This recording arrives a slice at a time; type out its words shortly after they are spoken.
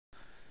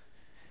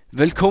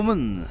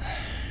Welcome,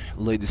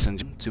 ladies and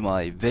gentlemen, to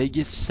my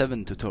Vegas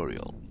 7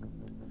 tutorial.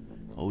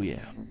 Oh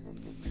yeah.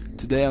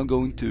 Today I'm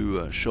going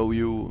to show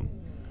you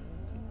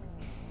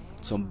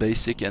some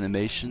basic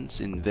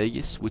animations in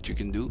Vegas which you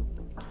can do,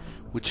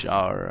 which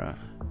are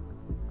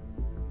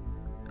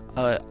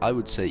I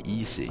would say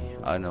easy.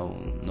 I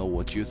don't know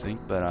what you think,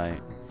 but I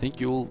think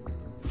you'll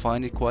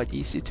find it quite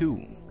easy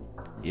too.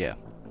 Yeah.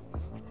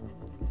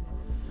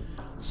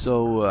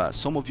 So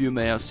some of you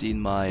may have seen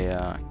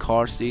my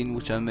car scene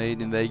which I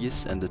made in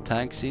Vegas, and the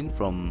tank scene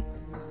from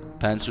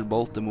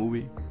Panzerbolt the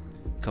movie,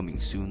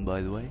 coming soon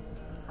by the way.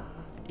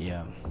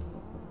 Yeah.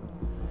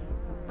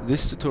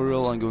 This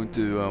tutorial I'm going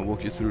to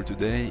walk you through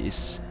today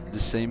is the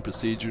same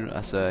procedure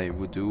as I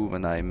would do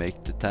when I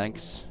make the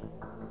tanks,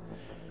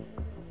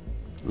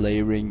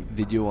 layering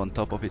video on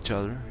top of each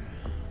other,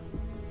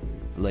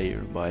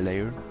 layer by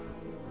layer.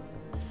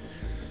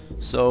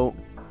 So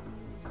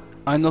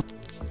I'm not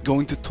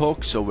going to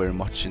talk so very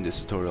much in this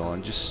tutorial.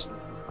 I'm just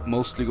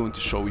mostly going to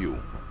show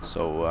you,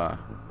 so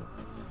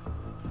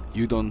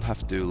you don't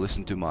have to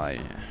listen to my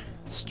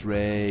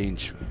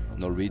strange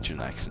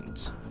Norwegian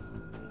accent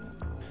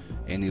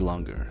any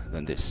longer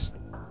than this.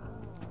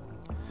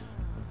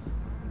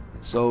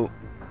 So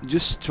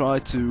just try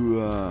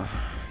to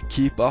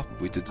keep up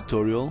with the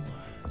tutorial.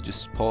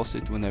 Just pause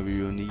it whenever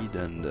you need,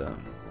 and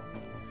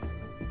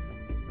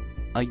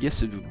I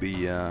guess it would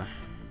be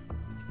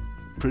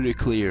pretty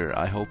clear.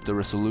 I hope the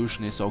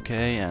resolution is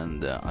okay,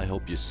 and I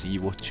hope you see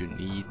what you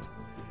need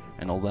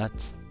and all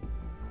that.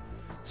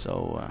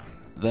 So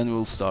then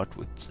we'll start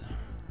with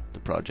the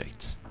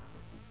project.